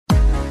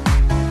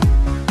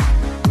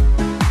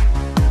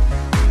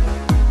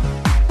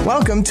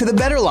Welcome to The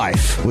Better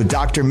Life with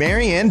Dr.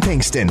 Mary Ann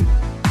Pinkston.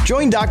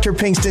 Join Dr.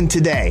 Pinkston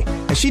today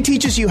as she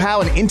teaches you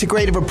how an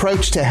integrative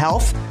approach to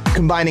health,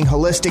 combining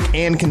holistic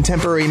and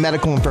contemporary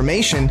medical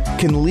information,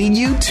 can lead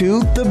you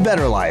to the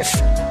better life.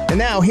 And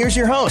now, here's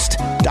your host,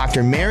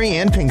 Dr. Mary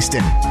Ann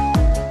Pinkston.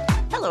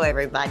 Hello,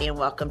 everybody, and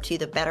welcome to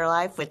The Better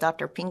Life with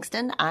Dr.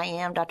 Pinkston. I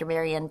am Dr.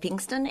 Mary Ann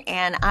Pinkston,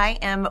 and I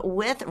am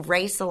with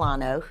Ray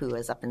Solano, who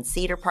is up in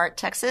Cedar Park,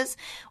 Texas,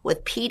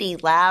 with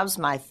PD Labs,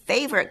 my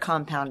favorite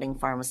compounding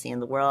pharmacy in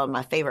the world,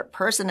 my favorite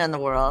person in the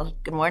world.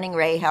 Good morning,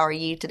 Ray. How are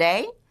you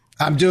today?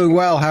 I'm doing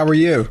well. How are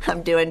you?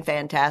 I'm doing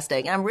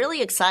fantastic. I'm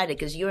really excited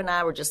because you and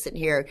I were just sitting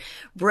here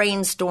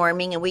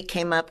brainstorming, and we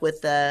came up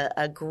with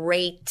a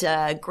great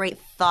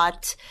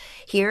thought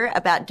here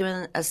about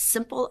doing a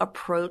simple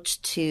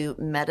approach to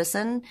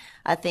medicine.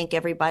 I think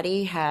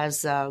everybody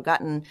has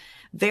gotten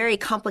very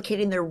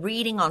complicated in their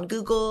reading on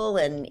Google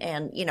and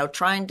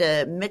trying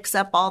to mix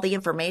up all the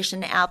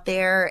information out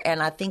there.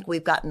 And I think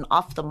we've gotten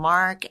off the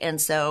mark. And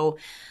so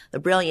the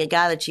brilliant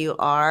guy that you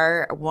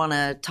are want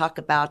to talk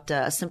about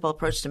a simple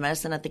approach to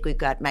medicine. I think we've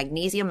got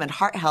magnesium and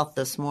heart health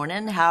this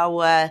morning.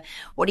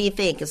 What do you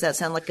think? Does that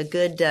sound like a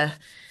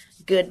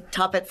good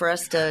topic for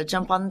us to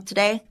jump on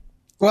today?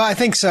 Well, I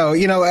think so.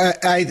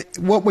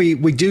 What we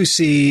do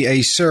see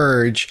a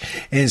surge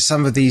in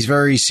some of these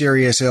very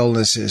serious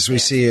illnesses. We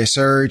see a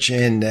surge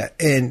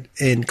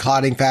in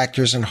clotting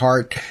factors and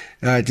heart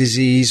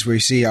disease. We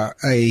see a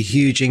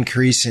huge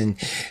increase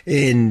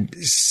in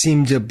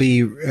seem to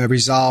be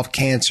resolved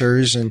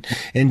cancers and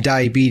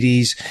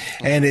diabetes.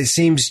 And it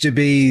seems to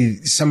be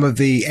some of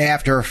the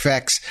after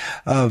effects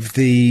of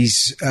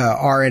these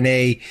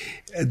RNA.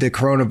 The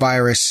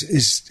coronavirus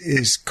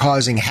is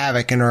causing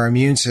havoc in our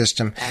immune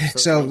system.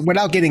 Absolutely. So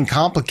without getting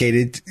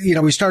complicated,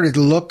 we started to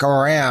look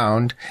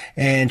around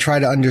and try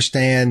to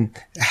understand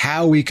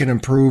how we can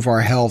improve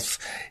our health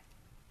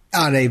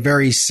on a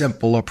very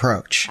simple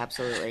approach.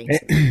 Absolutely.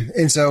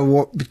 And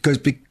so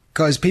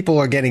because people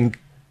are getting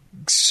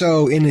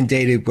so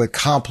inundated with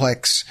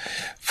complex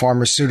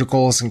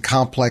pharmaceuticals and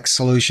complex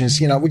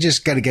solutions, we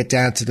just got to get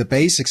down to the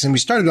basics. And we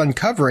started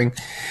uncovering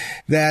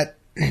that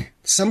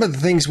some of the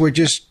things were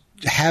just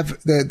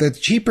the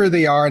cheaper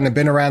they are and have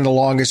been around the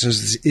longest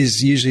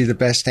is usually the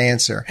best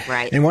answer.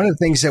 Right. And one of the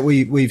things that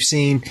we've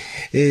seen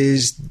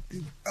is,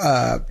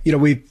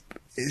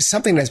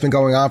 something that's been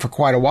going on for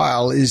quite a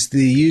while is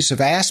the use of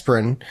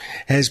aspirin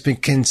has been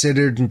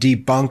considered and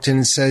debunked,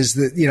 and says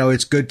that,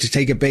 it's good to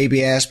take a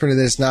baby aspirin,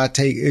 and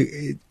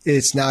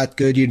it's not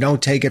good. You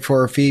don't take it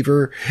for a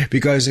fever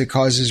because it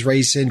causes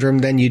Ray's syndrome.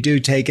 Then you do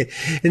take it.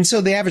 And so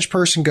the average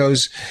person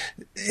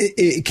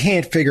it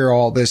can't figure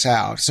all this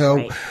out.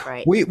 So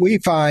right. We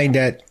find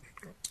that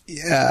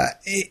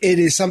it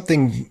is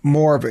something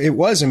more of, it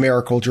was a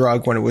miracle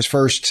drug when it was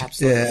first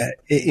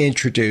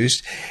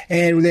introduced.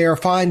 And they are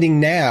finding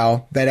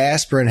now that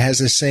aspirin has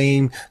the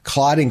same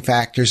clotting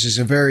factors as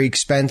a very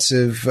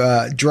expensive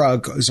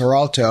drug,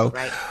 Xarelto,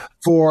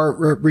 for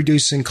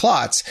reducing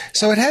clots.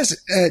 So it has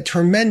a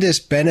tremendous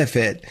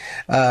benefit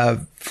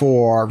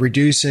for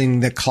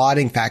reducing the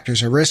clotting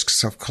factors or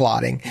risks of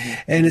clotting. Mm-hmm.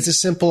 And it's a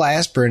simple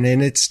aspirin,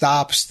 and it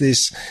stops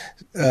this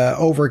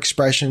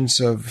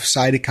overexpressions of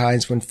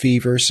cytokines when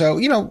fever. So,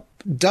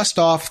 dust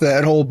off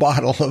that whole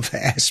bottle of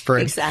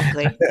aspirin.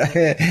 Exactly.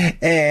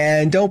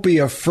 And don't be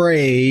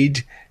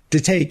afraid to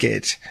take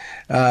it.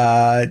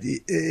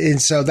 And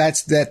so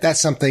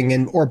that's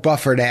something, or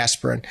buffered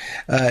aspirin,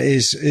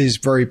 is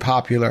very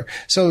popular.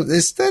 So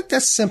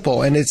that's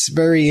simple, and it's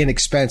very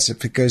inexpensive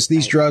because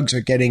these drugs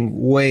are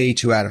getting way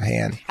too out of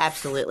hand.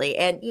 Absolutely.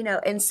 And,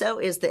 and so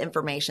is the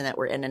information that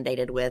we're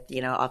inundated with,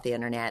 off the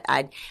internet.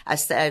 I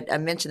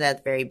mentioned that at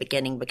the very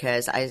beginning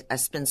because I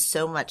spend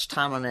so much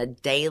time on a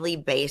daily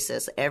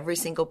basis. Every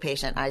single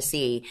patient I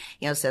see,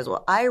 says,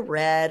 well, I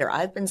read, or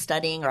I've been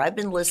studying, or I've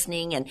been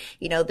listening, and,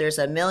 there's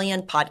a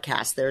million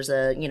podcasts. There's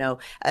a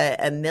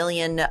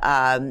million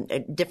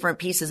different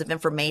pieces of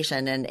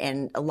information,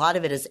 and a lot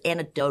of it is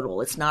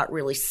anecdotal. It's not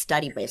really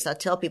study based. I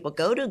tell people,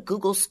 go to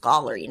Google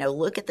Scholar,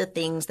 look at the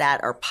things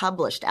that are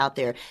published out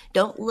there.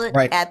 Don't look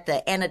at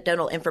the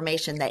anecdotal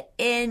information that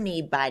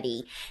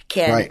anybody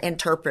can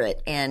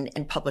interpret and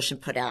publish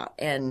and put out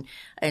and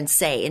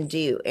say and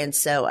do. And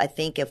so I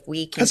think if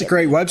we can, that's a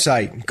great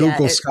website,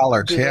 Google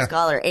Scholar. Google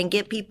Scholar, and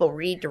get people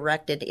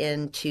redirected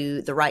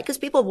into the right, because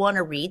people want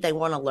to read, they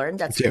want to learn.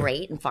 That's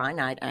great and fine.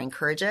 I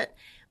encourage it.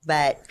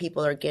 But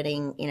people are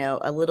getting,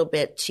 a little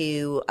bit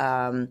too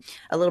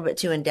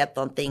in depth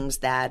on things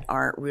that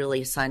aren't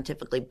really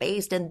scientifically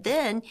based. And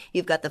then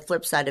you've got the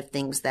flip side of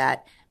things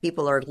that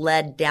people are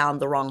led down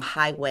the wrong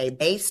highway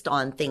based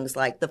on things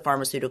like the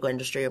pharmaceutical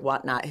industry or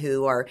whatnot,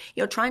 who are,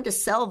 trying to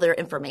sell their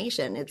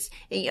information. It's,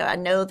 I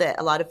know that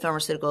a lot of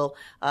pharmaceutical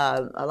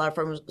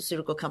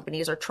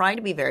companies are trying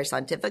to be very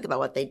scientific about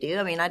what they do.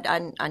 I mean,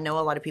 I know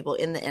a lot of people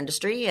in the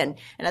industry, and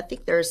I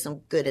think there's some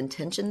good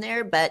intention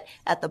there, but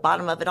at the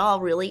bottom of it all,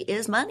 really, really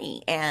is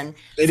money. And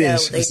it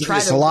is.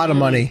 It's a lot of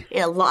money.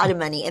 A lot of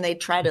money. And they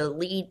try to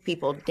lead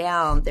people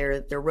down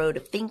their road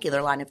of thinking,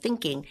 their line of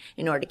thinking,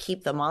 in order to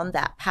keep them on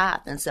that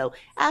path. And so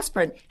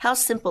aspirin, how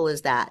simple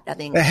is that? I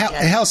think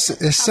how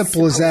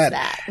simple is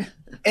that?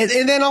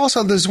 And then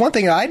also there's one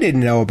thing I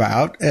didn't know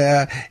about,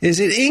 is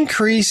it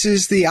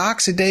increases the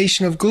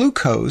oxidation of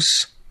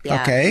glucose.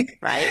 Yeah, okay.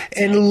 Right.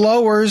 And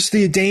lowers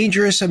the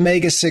dangerous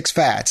omega-6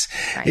 fats.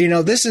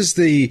 Right. This is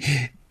the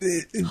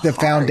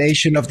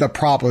foundation of the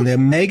problem. The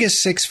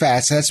omega-6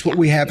 fats, that's what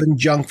we have in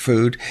junk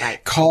food,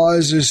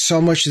 causes so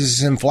much of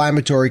this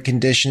inflammatory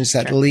conditions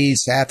that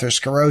leads to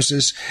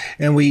atherosclerosis.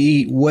 And we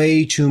eat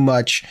way too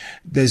much.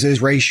 There's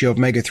this ratio of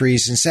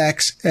omega-3s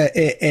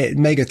and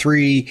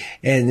omega-3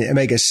 and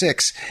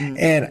omega-6.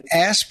 And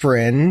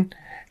aspirin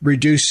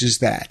reduces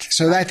that.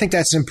 So I think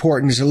that's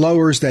important. It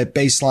lowers that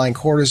baseline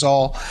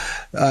cortisol.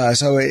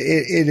 So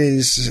it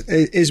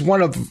is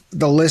one of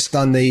the list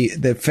on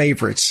the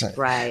favorites.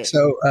 Right.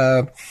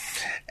 So,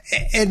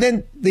 and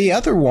then the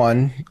other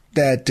one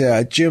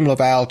that Jim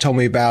LaValle told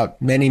me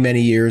about many,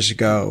 many years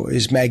ago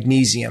is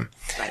magnesium.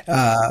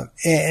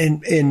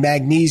 And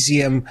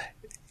magnesium,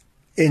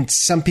 and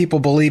some people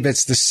believe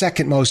it's the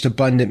second most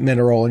abundant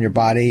mineral in your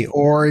body,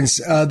 or in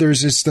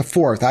others it's the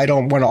fourth. I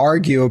don't want to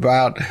argue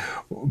about,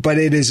 but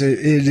it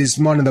is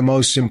one of the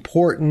most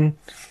important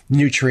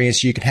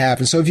nutrients you can have.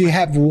 And so if you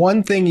have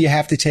one thing you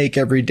have to take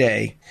every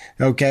day,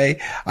 okay,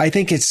 I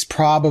think it's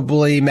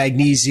probably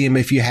magnesium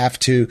if you have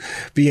to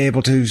be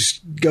able to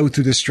go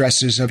through the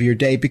stresses of your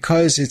day,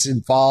 because it's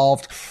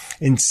involved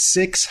in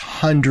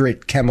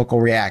 600 chemical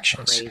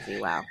reactions.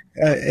 Crazy, wow.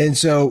 And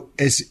so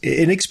it's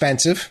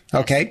inexpensive,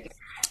 okay?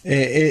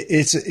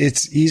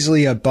 It's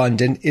easily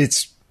abundant.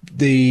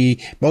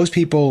 Most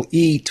people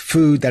eat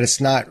food that it's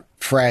not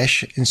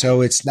fresh, and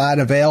so it's not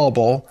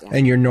available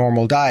in your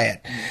normal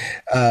diet.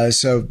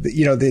 So,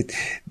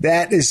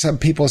 that is, some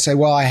people say,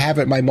 well, I have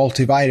it in my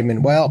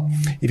multivitamin. Well,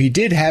 if you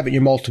did have it in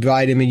your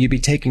multivitamin, you'd be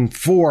taking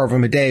 4 of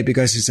them a day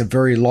because it's a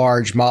very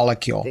large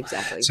molecule.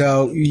 Exactly.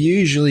 So you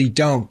usually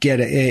don't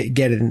get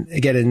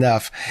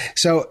enough.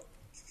 So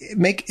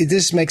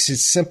this makes it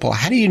simple.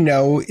 How do you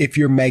know if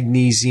you're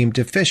magnesium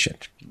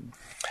deficient?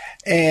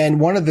 And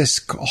one of the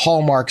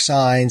hallmark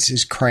signs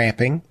is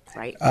cramping.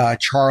 Right.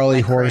 Charlie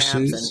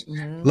horses,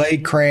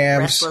 leg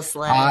cramps,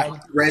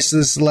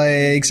 restless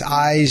legs,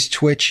 eyes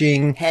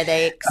twitching,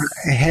 headaches.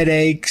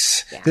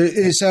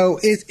 Yeah. So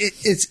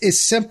it's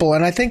simple,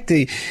 and I think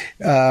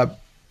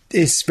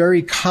it's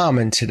very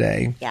common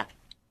today. Yeah.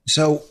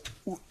 So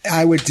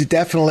I would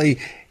definitely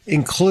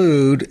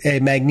include a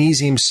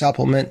magnesium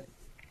supplement.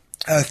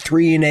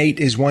 3 and 8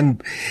 is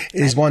one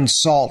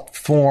salt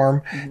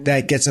form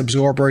that gets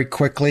absorbed very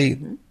quickly.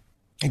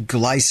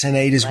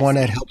 Glycinate is one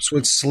that helps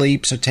with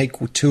sleep. So take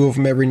 2 of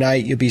them every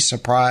night. You'll be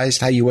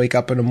surprised how you wake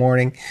up in the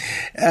morning.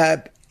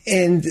 And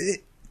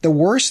the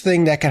worst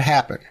thing that could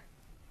happen,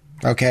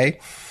 okay,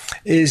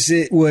 is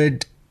it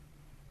would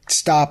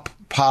stop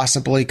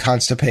possibly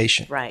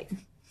constipation. Right.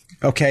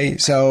 Okay,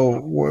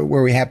 so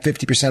where we have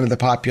 50% of the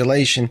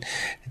population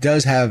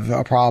does have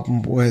a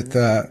problem with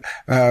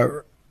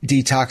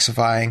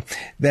detoxifying,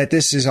 that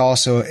this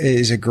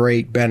is a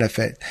great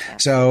benefit.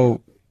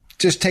 So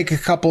just take a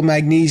couple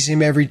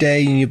magnesium every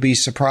day and you'll be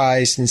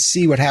surprised and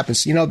see what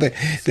happens.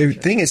 The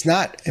thing is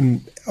not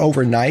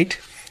overnight.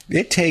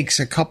 It takes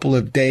a couple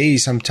of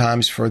days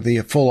sometimes for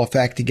the full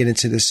effect to get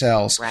into the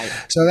cells. Right.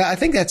 So I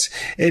think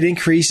it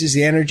increases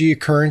the energy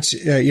occurrence,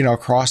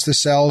 across the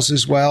cells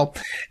as well.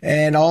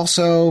 And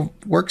also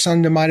works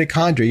on the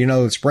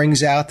mitochondria. It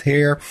springs out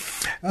here.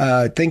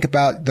 Think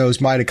about those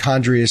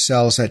mitochondria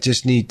cells that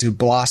just need to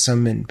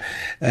blossom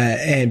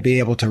and be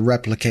able to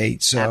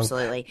replicate. So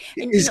absolutely.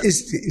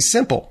 It's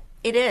simple.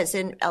 It is.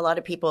 And a lot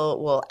of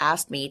people will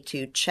ask me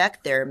to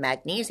check their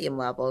magnesium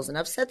levels. And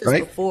I've said this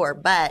before,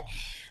 but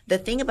the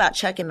thing about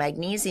checking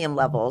magnesium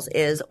levels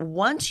is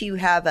once you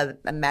have a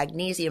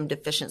magnesium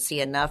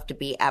deficiency enough to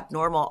be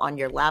abnormal on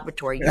your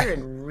laboratory, you're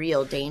in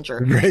real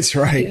danger. That's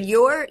right.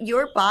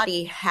 Your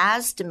body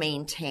has to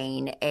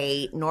maintain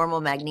a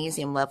normal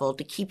magnesium level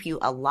to keep you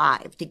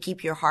alive, to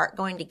keep your heart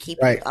going, to keep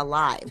you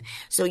alive.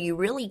 So you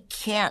really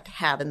can't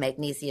have a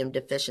magnesium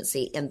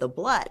deficiency in the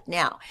blood.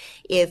 Now,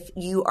 if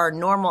you are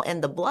normal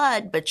in the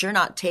blood, but you're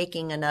not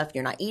taking enough,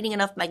 you're not eating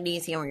enough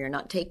magnesium, or you're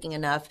not taking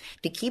enough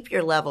to keep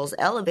your levels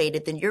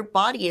elevated, then your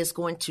body is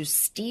going to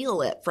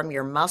steal it from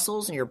your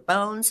muscles and your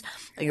bones,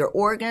 your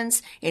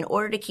organs, in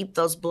order to keep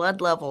those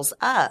blood levels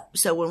up.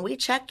 So when we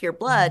check your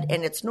blood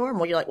and it's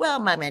normal, you're like, well,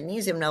 my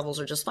magnesium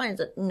levels are just fine.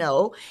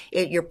 No,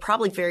 you're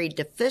probably very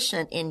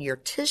deficient in your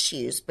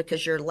tissues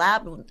because your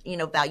lab,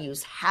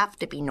 values have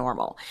to be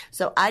normal.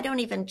 So I don't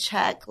even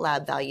check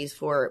lab values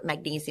for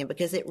magnesium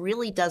because it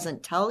really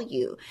doesn't tell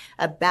you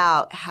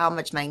about how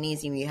much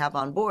magnesium you have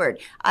on board.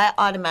 I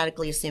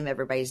automatically assume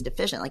everybody's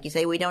deficient. Like you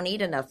say, we don't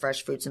eat enough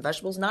fresh fruits and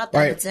vegetables. vegetables. Not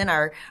that it's in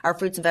our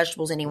fruits and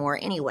vegetables anymore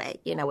anyway,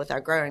 with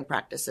our growing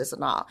practices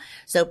and all.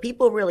 So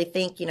people really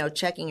think,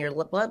 checking your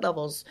blood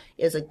levels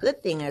is a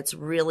good thing. It's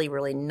really,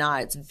 really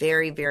not. It's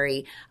very,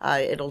 very,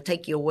 it'll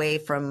take you away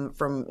from,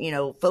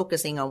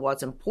 focusing on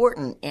what's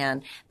important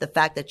and the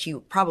fact that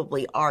you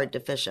probably are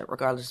deficient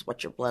regardless of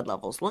what your blood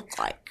levels look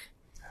like.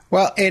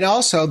 Well, and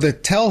also the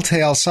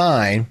telltale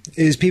sign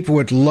is people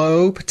with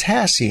low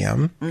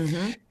potassium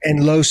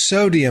and low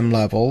sodium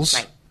levels.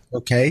 Right.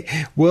 Okay,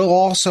 will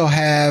also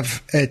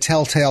have a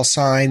telltale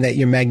sign that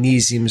your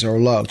magnesiums are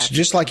low. So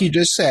just like you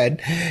just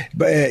said,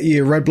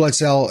 your red blood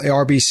cell,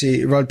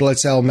 RBC, red blood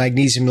cell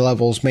magnesium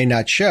levels may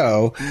not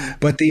show,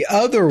 but the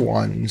other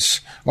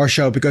ones are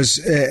show because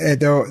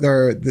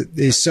they're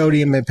the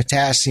sodium and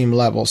potassium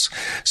levels.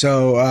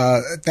 So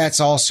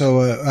that's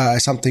also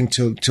something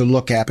to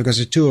look at because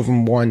the two of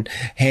them one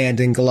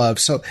hand in glove.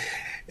 So.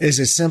 Is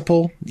it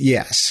simple?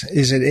 Yes.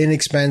 Is it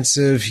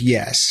inexpensive?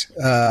 Yes.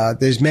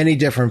 There's many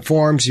different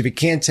forms. If you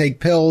can't take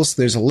pills,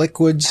 there's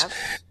liquids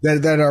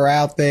that are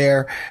out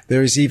there.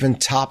 There's even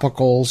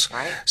topicals.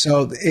 Right.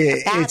 So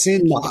it's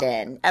in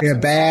a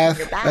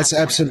bath. That's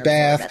Epsom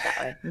bath.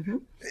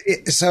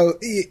 So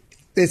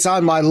it's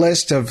on my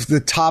list of the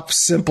top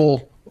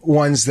simple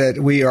ones that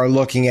we are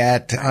looking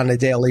at on a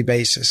daily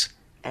basis.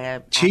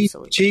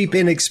 Cheap,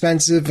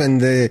 inexpensive,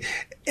 and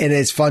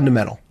it's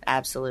fundamental.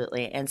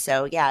 Absolutely. And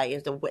so,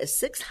 there's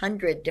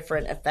 600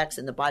 different effects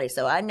in the body.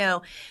 So I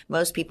know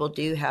most people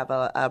do have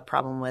a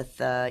problem with,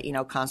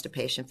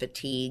 constipation,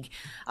 fatigue,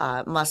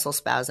 muscle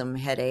spasm,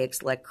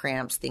 headaches, leg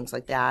cramps, things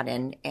like that.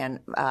 And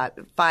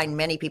find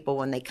many people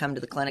when they come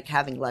to the clinic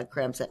having leg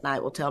cramps at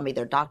night will tell me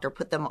their doctor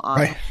put them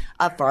on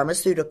a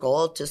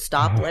pharmaceutical to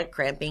stop leg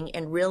cramping.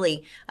 And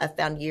really, I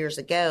found years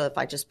ago, if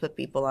I just put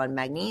people on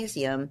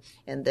magnesium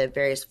in the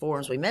various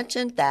forms we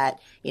mentioned,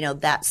 that,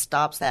 that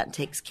stops that and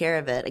takes care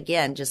of it.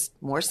 Again, just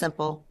more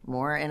simple,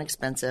 more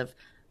inexpensive,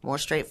 more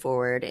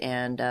straightforward,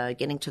 and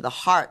getting to the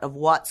heart of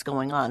what's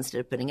going on instead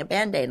of putting a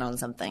Band-Aid on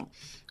something.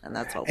 And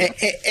that's all.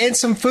 And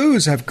some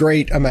foods have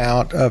great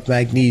amount of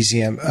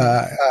magnesium.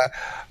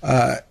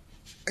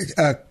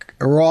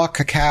 Raw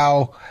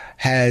cacao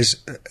has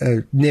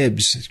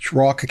nibs.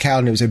 Raw cacao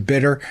nibs are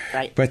bitter,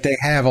 but they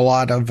have a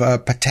lot of a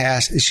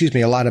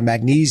lot of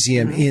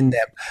magnesium in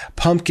them.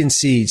 Pumpkin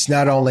seeds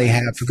not only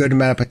have a good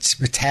amount of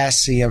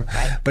potassium,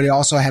 but they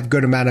also have a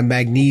good amount of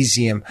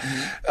magnesium.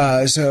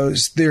 So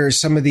there are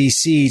some of these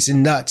seeds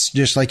and nuts,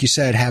 just like you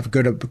said, have a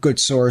good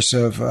source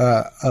of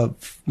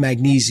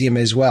magnesium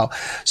as well.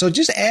 So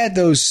just add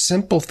those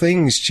simple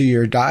things to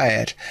your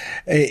diet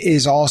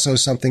is also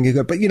something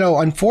good. But,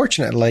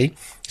 unfortunately,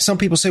 some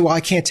people say, well,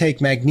 I can't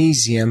take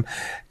magnesium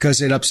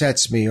because it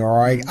upsets me,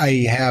 or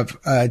I have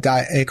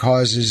it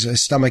causes a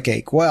stomach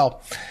ache.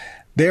 Well,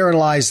 therein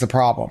lies the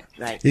problem,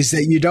 is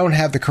that you don't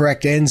have the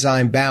correct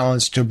enzyme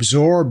balance to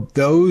absorb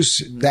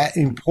that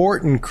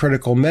important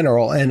critical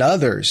mineral and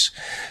others.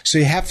 So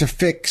you have to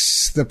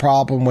fix the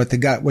problem with the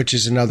gut, which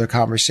is another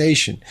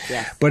conversation.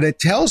 Yes. But it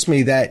tells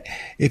me that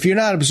if you're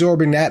not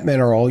absorbing that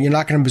mineral, you're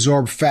not going to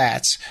absorb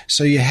fats.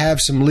 So you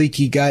have some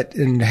leaky gut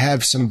and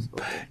have some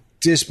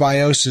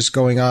dysbiosis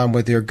going on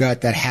with your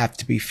gut that have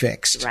to be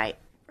fixed.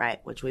 Right,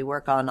 which we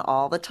work on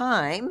all the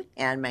time.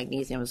 And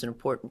magnesium is an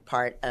important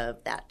part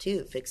of that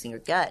too, fixing your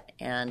gut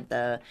and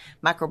the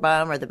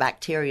microbiome or the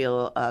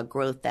bacterial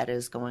growth that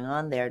is going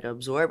on there to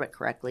absorb it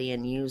correctly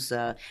and use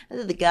the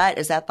gut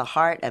is at the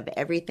heart of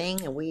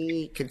everything. And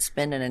we could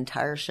spend an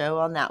entire show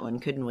on that one,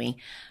 couldn't we?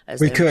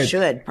 We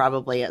should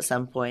probably at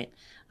some point.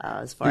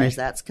 As far as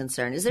that's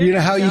concerned, is there?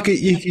 How you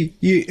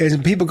as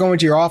people go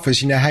into your office,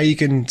 how you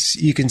can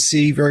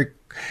see very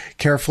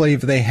carefully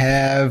if they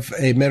have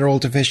a mineral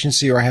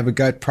deficiency or have a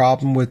gut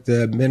problem with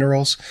the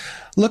minerals.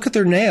 Look at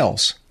their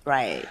nails.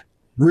 Right.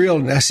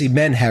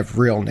 Men have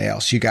real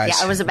nails. You guys.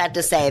 Yeah, I was about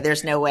to say,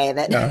 there's no way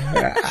that.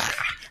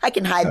 I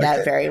can hide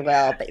that very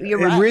well, but you're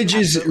right.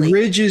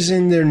 Ridges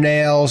in their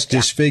nails,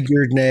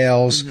 disfigured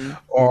nails,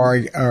 or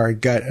a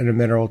gut and a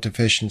mineral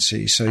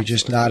deficiency. So you're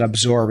just not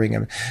absorbing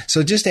them.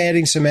 So just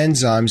adding some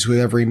enzymes with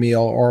every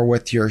meal or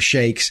with your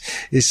shakes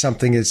is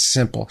something that's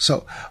simple.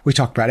 So we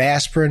talked about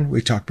aspirin,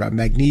 we talked about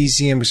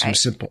magnesium, some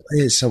simple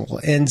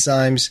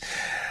enzymes.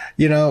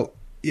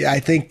 I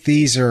think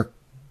these are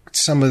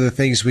some of the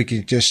things we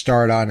could just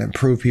start on and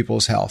improve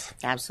people's health.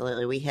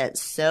 Absolutely. We hit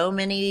so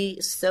many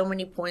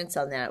points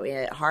on that. We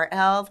hit heart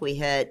health, we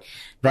hit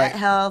gut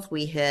health,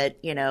 we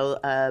hit,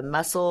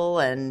 muscle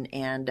and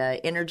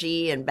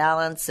energy and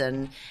balance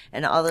and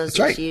all those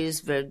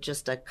issues. But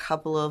just a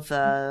couple of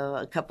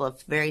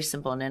very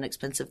simple and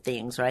inexpensive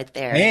things right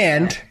there.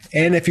 And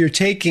if you're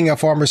taking a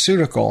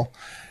pharmaceutical,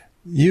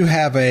 you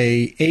have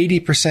a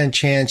 80%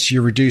 chance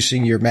you're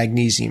reducing your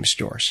magnesium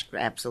stores.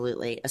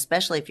 Absolutely.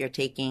 Especially if you're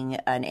taking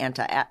an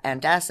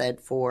antacid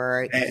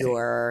for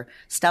your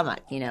stomach,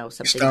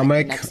 something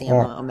like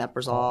Nexium,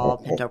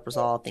 omeprazole,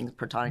 pantoprazole, things,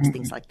 Protonix,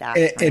 things like that.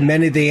 And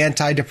many of the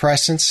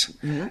antidepressants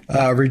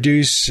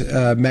reduce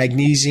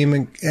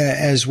magnesium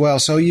as well.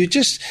 So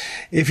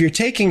if you're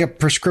taking a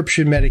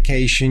prescription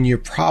medication, you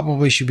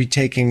probably should be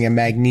taking a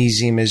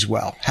magnesium as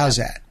well. How's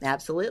that?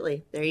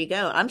 Absolutely. There you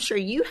go. I'm sure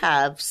you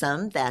have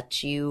some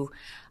that you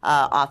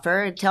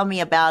offer. Tell me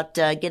about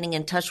getting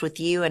in touch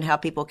with you and how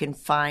people can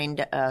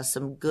find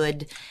some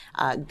good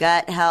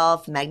gut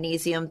health,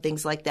 magnesium,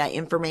 things like that,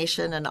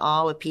 information and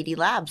all with PD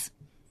Labs.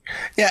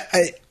 Yeah,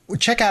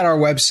 check out our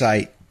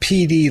website,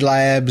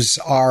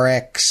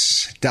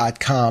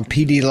 pdlabsrx.com,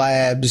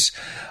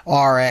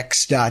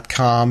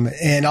 pdlabsrx.com.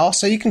 And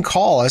also you can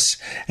call us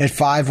at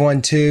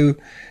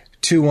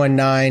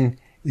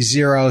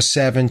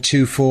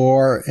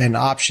 512-219-0724, and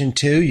option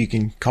 2, you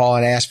can call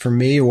and ask for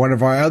me or one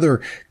of our other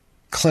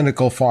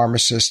clinical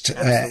pharmacists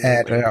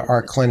at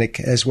our clinic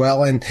as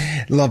well. And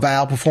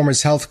Laval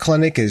Performance Health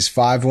Clinic is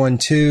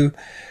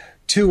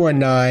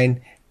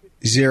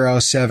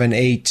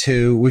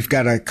 512-219-0782. We've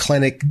got a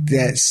clinic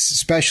that's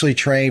specially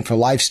trained for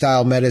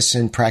lifestyle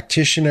medicine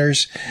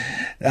practitioners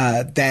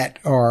that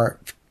are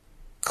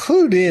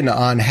clued in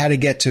on how to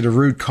get to the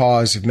root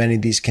cause of many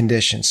of these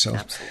conditions. So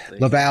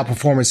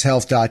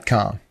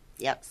LavalPerformanceHealth.com.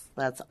 Yep.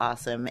 That's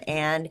awesome.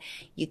 And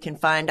you can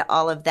find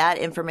all of that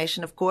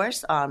information, of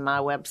course, on my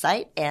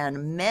website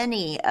and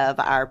many of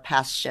our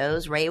past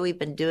shows. Ray, we've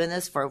been doing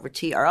this for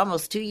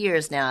almost 2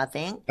 years now, I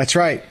think. That's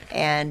right.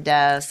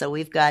 And so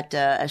we've got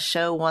a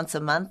show once a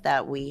month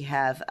that we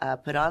have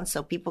put on.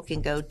 So people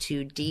can go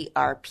to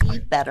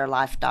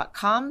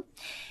drpbetterlife.com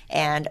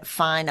and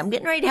I'm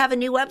getting ready to have a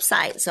new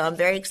website. So I'm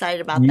very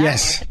excited about that.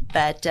 Yes.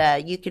 But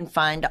you can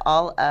find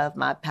all of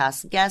my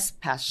past guests,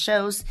 past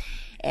shows,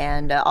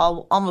 and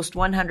almost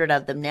 100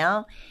 of them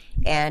now,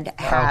 and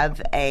have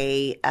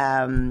any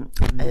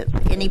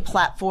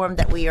platform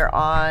that we are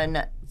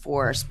on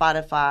for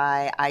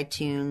Spotify,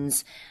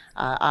 iTunes,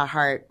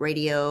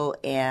 iHeartRadio,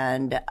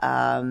 and there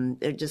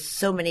are just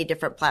so many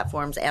different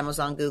platforms,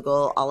 Amazon,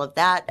 Google, all of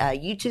that,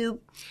 YouTube.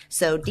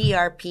 So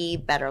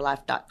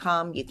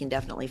drpbetterlife.com. You can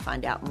definitely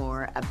find out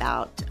more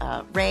about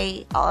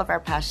Ray, all of our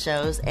past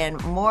shows,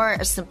 and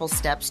more simple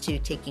steps to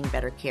taking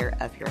better care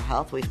of your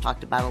health. We've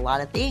talked about a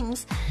lot of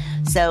things.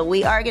 So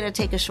we are going to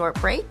take a short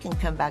break and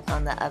come back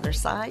on the other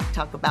side,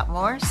 talk about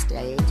more.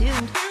 Stay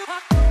tuned.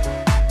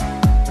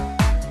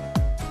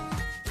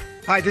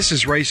 Hi, this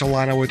is Ray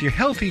Solano with your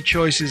Healthy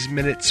Choices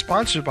Minute,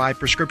 sponsored by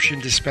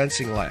Prescription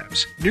Dispensing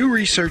Labs. New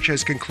research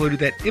has concluded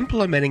that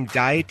implementing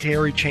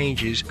dietary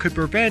changes could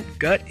prevent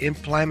gut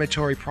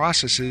inflammatory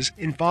processes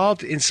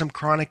involved in some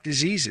chronic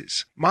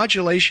diseases.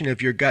 Modulation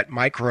of your gut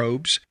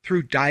microbes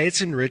through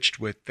diets enriched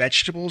with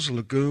vegetables,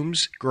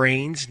 legumes,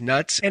 grains,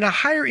 nuts, and a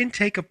higher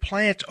intake of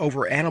plant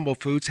over animal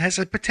foods has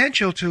a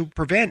potential to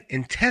prevent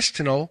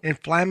intestinal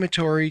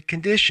inflammatory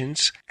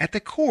conditions at the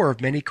core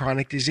of many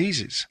chronic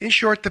diseases. In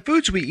short, the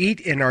foods we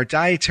eat and our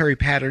dietary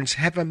patterns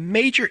have a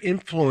major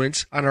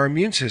influence on our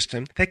immune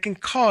system that can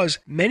cause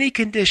many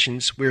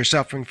conditions we are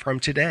suffering from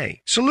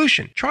today.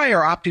 Solution: try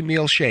our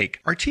OptiMeal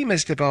Shake. Our team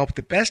has developed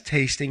the best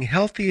tasting,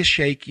 healthiest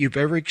shake you've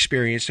ever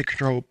experienced to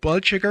control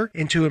blood sugar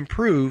and to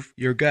improve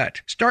your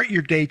gut. Start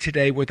your day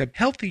today with a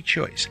healthy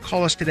choice.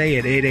 Call us today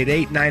at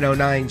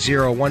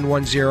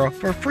 888-909-0110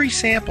 for a free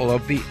sample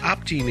of the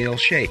OptiMeal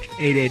Shake.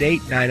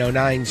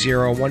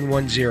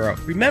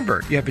 888-909-0110.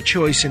 Remember, you have a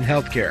choice in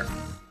healthcare.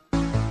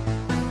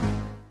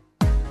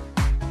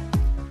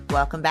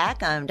 Welcome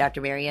back. I'm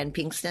Dr. Marianne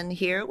Pinkston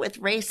here with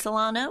Ray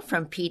Solano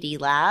from PD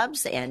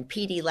Labs and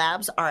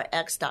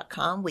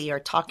pdlabsrx.com. We are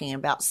talking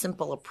about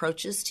simple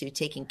approaches to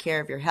taking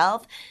care of your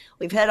health.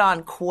 We've hit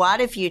on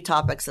quite a few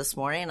topics this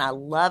morning, and I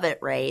love it,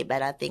 Ray,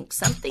 but I think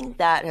something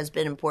that has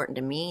been important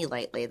to me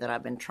lately that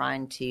I've been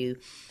trying to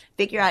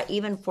figure out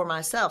even for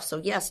myself.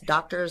 So yes,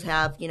 doctors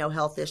have,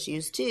 health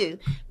issues too.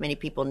 Many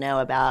people know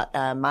about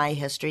my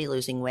history,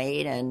 losing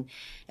weight and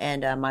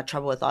my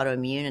trouble with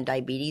autoimmune and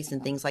diabetes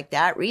and things like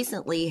that.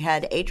 Recently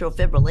had atrial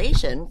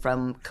fibrillation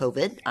from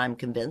COVID. I'm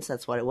convinced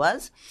that's what it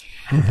was.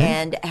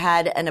 And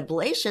had an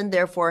ablation,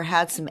 therefore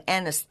had some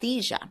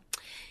anesthesia.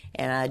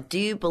 And I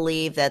do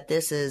believe that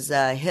this has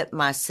hit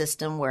my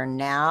system where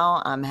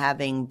now I'm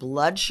having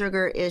blood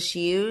sugar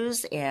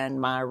issues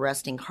and my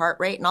resting heart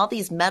rate and all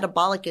these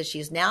metabolic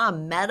issues. Now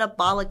I'm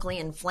metabolically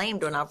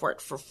inflamed when I've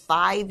worked for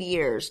 5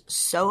 years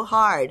so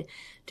hard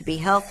to be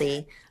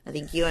healthy. I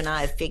think you and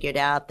I have figured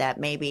out that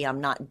maybe I'm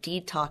not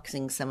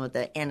detoxing some of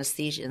the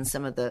anesthesia and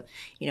some of the,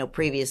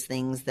 previous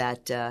things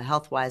that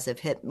health-wise have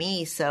hit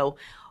me. So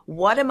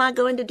what am I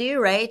going to do,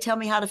 Ray? Tell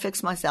me how to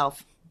fix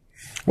myself.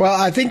 Well,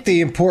 I think the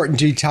important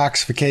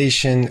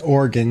detoxification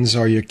organs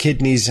are your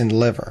kidneys and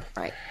liver.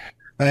 Right.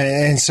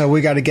 And so we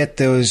got to get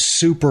those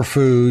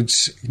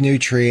superfoods,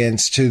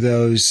 nutrients to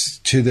those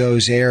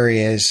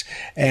areas.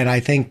 And I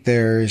think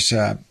there's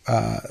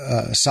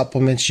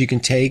supplements you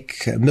can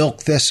take. Milk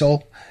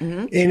thistle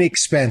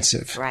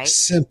inexpensive, Right.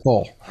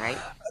 simple. Right.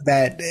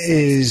 That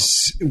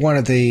is one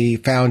of the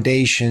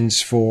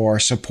foundations for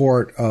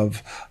support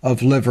of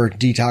liver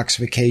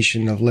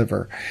detoxification of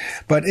liver.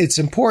 But it's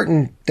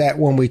important that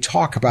when we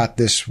talk about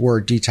this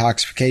word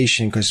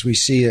detoxification, because we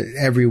see it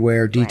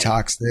everywhere,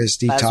 detox this,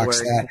 detox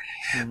that,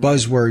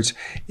 buzzwords.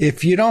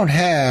 If you don't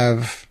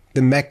have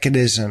the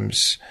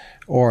mechanisms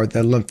or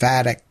the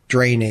lymphatic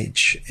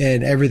drainage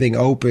and everything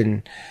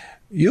open,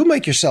 you'll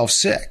make yourself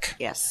sick.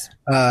 Yes.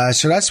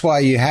 So that's why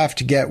you have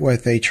to get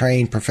with a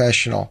trained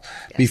professional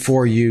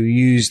before you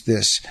use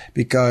this,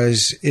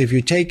 because if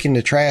you're taking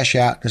the trash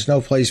out, there's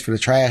no place for the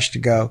trash to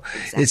go.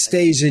 Exactly. It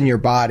stays in your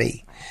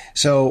body.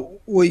 So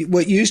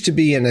what used to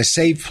be in a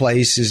safe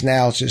place is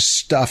now just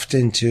stuffed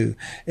into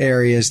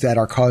areas that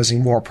are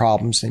causing more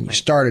problems than you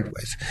started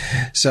with.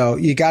 So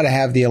you got to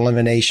have the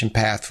elimination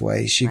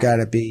pathways. You got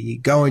to be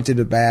going to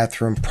the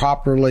bathroom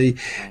properly.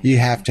 You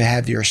have to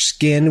have your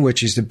skin,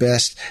 which is the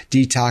best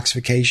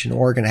detoxification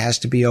organ, has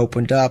to be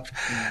opened up.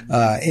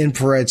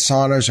 Infrared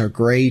saunas are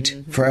great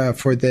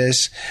for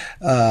this.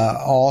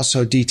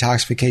 Also,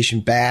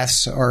 detoxification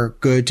baths are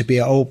good to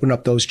be open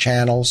up those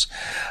channels.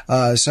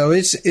 So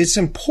it's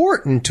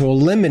important to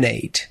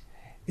eliminate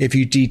if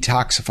you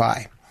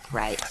detoxify.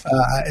 Right.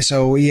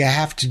 So you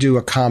have to do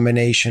a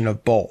combination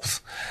of both.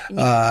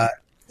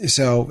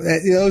 So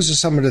those are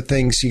some of the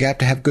things. You have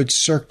to have good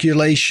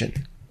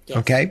circulation. Yes.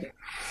 Okay.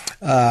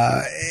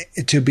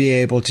 To be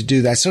able to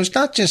do that. So it's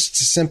not just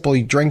to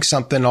simply drink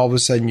something, all of a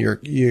sudden you're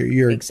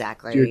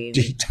exactly. You're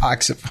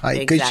detoxified,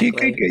 because you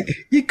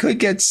could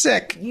get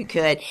sick. You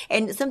could.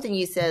 And something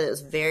you said that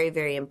was very,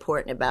 very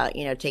important about,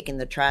 taking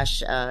the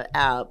trash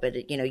out,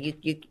 but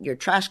your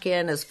trash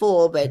can is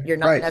full, but you're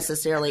not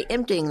necessarily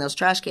emptying those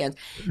trash cans.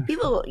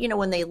 People,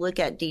 when they look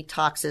at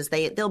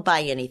detoxes, they'll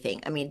buy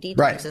anything. I mean,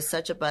 detox is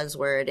such a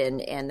buzzword,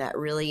 and that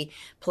really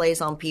plays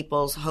on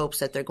people's hopes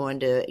that they're going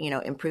to,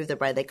 improve their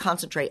body. They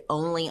concentrate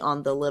only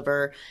on the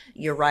liver.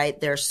 You're right.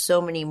 There's so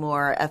many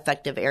more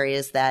effective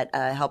areas that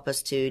help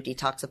us to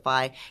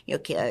detoxify,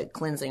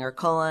 cleansing our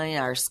colon,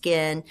 our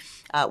skin.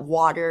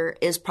 Water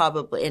is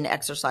probably, and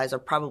exercise are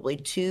probably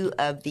two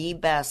of the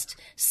best,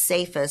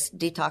 safest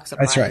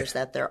detoxifiers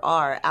that there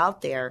are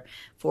out there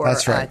for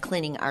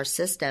cleaning our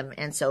system.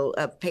 And so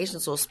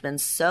patients will spend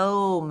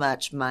so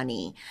much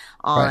money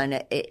on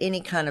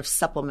any kind of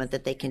supplement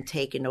that they can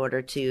take in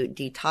order to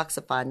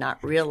detoxify,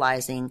 not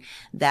realizing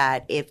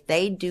that if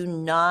they do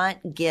not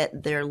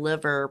get their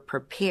liver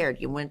prepared,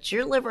 once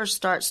your liver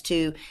starts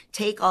to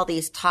take all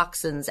these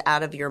toxins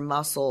out of your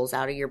muscles,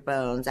 out of your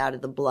bones, out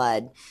of the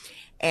blood,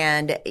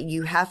 and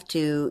you have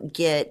to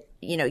get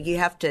you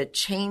have to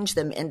change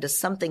them into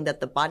something that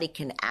the body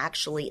can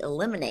actually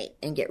eliminate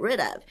and get rid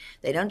of.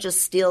 They don't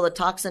just steal the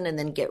toxin and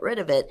then get rid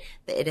of it.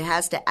 It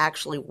has to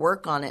actually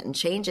work on it and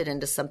change it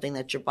into something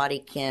that your body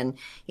can,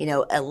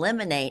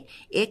 eliminate.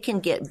 It can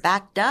get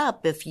backed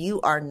up if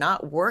you are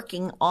not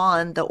working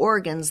on the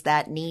organs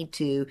that need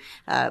to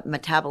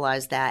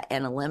metabolize that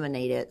and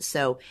eliminate it.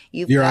 So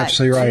you're got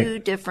two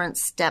different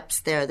steps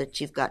there that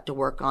you've got to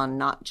work on,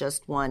 not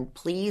just one.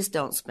 Please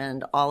don't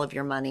spend all of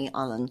your money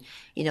on,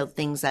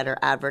 things that are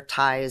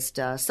advertised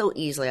so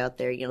easily out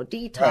there,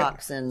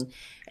 detox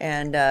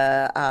and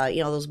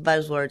those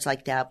buzzwords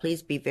like that.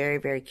 Please be very,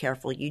 very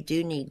careful. You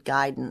do need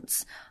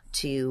guidance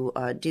to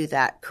do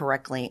that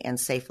correctly and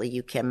safely.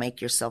 You can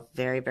make yourself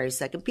very, very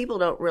sick. And people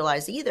don't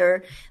realize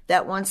either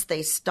that once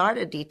they start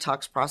a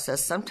detox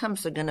process,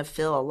 sometimes they're going to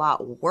feel a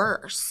lot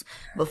worse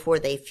before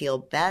they feel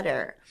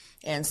better.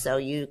 And so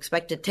you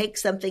expect to take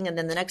something and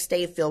then the next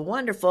day you feel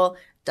wonderful.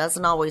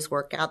 Doesn't always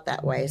work out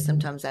that way.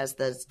 Sometimes as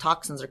the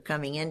toxins are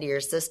coming into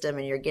your system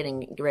and you're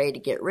getting ready to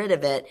get rid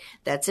of it,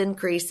 that's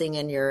increasing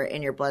in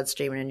your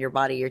bloodstream and in your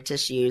body, your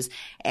tissues,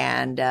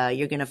 and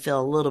you're going to feel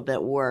a little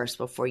bit worse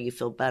before you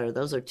feel better.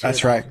 Those are two of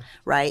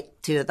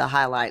the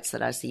highlights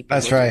that I see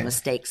people do,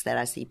 mistakes that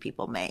I see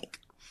people make.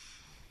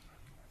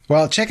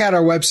 Well, check out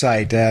our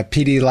website,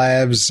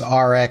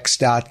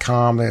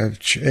 pdlabsrx.com.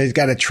 It's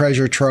got a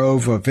treasure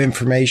trove of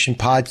information,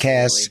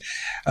 podcasts,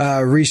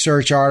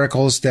 research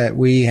articles that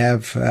we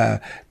have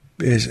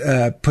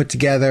put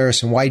together,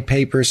 some white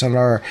papers on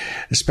our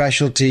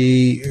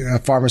specialty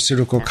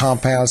pharmaceutical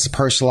compounds,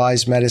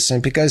 personalized medicine,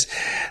 because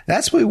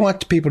that's what we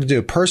want people to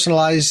do.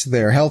 Personalize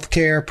their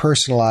healthcare,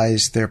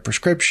 personalize their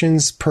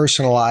prescriptions,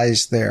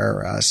 personalize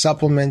their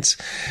supplements,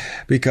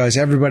 because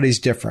everybody's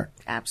different.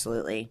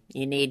 Absolutely.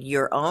 You need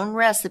your own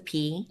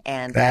recipe,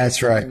 and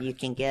that's right. You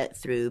can get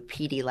through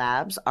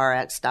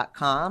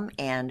pdlabsrx.com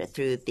and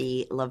through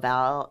the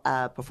Laval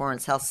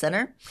Performance Health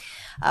Center,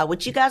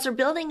 which you guys are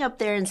building up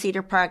there in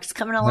Cedar Park. It's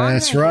coming along.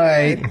 That's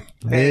right.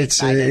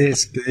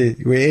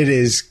 It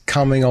is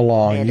coming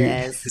along.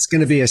 It's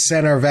going to be a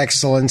center of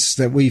excellence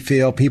that we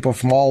feel people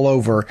from all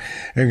over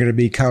are going to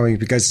be coming,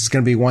 because it's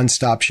going to be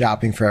one-stop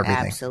shopping for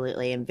everything.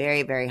 Absolutely. And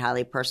very, very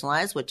highly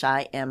personalized, which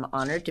I am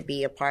honored to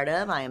be a part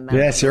of. I am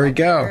very we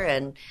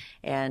go.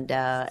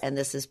 And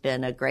this has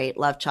been a great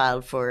love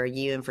child for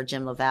you and for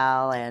Jim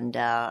Laval. And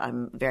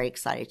I'm very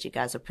excited you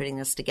guys are putting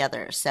this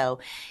together. So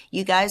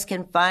you guys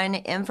can find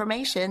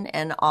information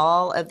and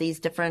all of these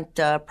different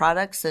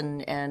products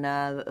and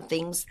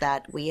things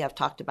that we have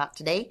talked about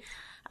today.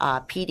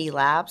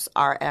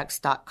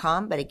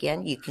 pdlabsrx.com. But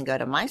again, you can go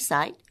to my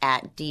site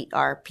at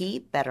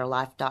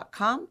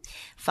drpbetterlife.com.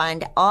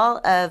 Find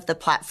all of the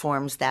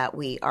platforms that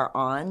we are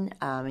on,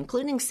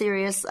 including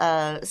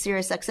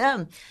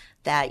SiriusXM,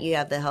 that you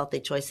have the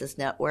Healthy Choices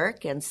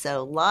Network. And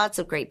so lots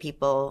of great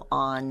people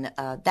on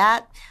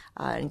that,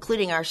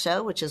 including our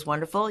show, which is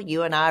wonderful.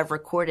 You and I have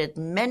recorded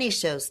many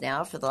shows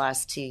now for the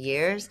last 2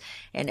 years,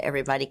 and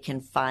everybody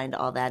can find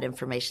all that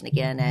information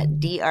again at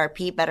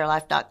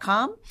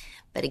drpbetterlife.com.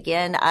 But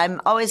again, I'm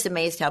always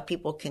amazed how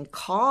people can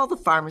call the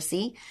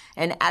pharmacy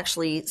and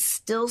actually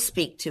still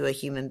speak to a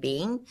human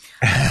being,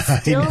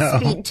 still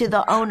speak to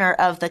the owner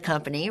of the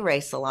company,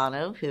 Ray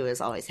Solano, who is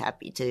always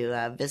happy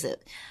to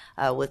visit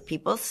with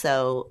people.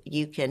 So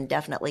you can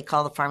definitely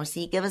call the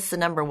pharmacy. Give us the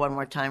number one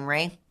more time,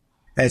 Ray.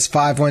 It's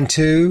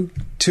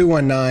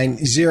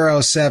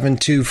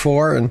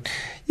 512-219-0724. And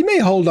you may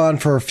hold on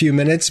for a few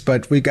minutes,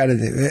 but we've got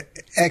an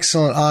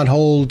excellent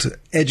on-hold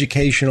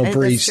educational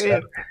brief.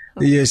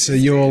 Yes, so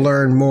you'll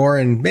learn more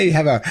and maybe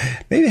have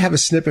a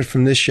snippet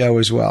from this show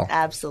as well.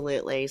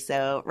 Absolutely.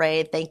 So,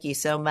 Ray, thank you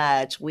so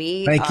much.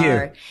 Thank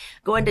you.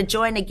 Going to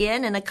join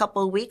again in a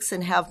couple of weeks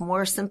and have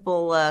more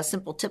simple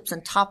tips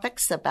and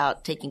topics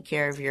about taking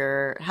care of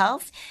your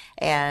health.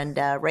 And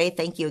Ray,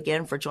 thank you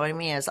again for joining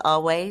me as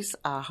always.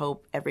 I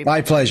hope everybody.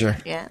 My pleasure.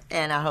 Yeah,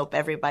 and I hope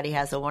everybody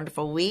has a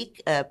wonderful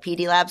week.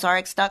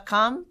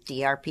 pdlabsrx.com,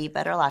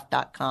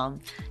 drpbetterlife.com.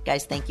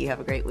 Guys, thank you.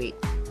 Have a great week.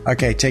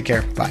 Okay, take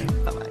care. Bye.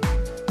 Bye-bye.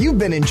 You've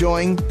been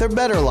enjoying The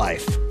Better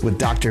Life with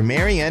Dr.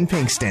 Mary Ann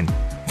Pinkston.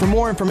 For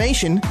more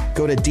information,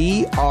 go to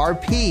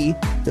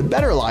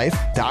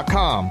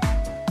drpthebetterlife.com.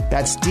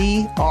 That's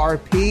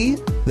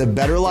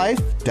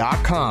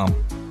drpthebetterlife.com.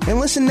 And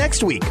listen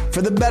next week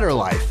for The Better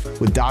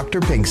Life with Dr.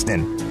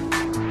 Pinkston.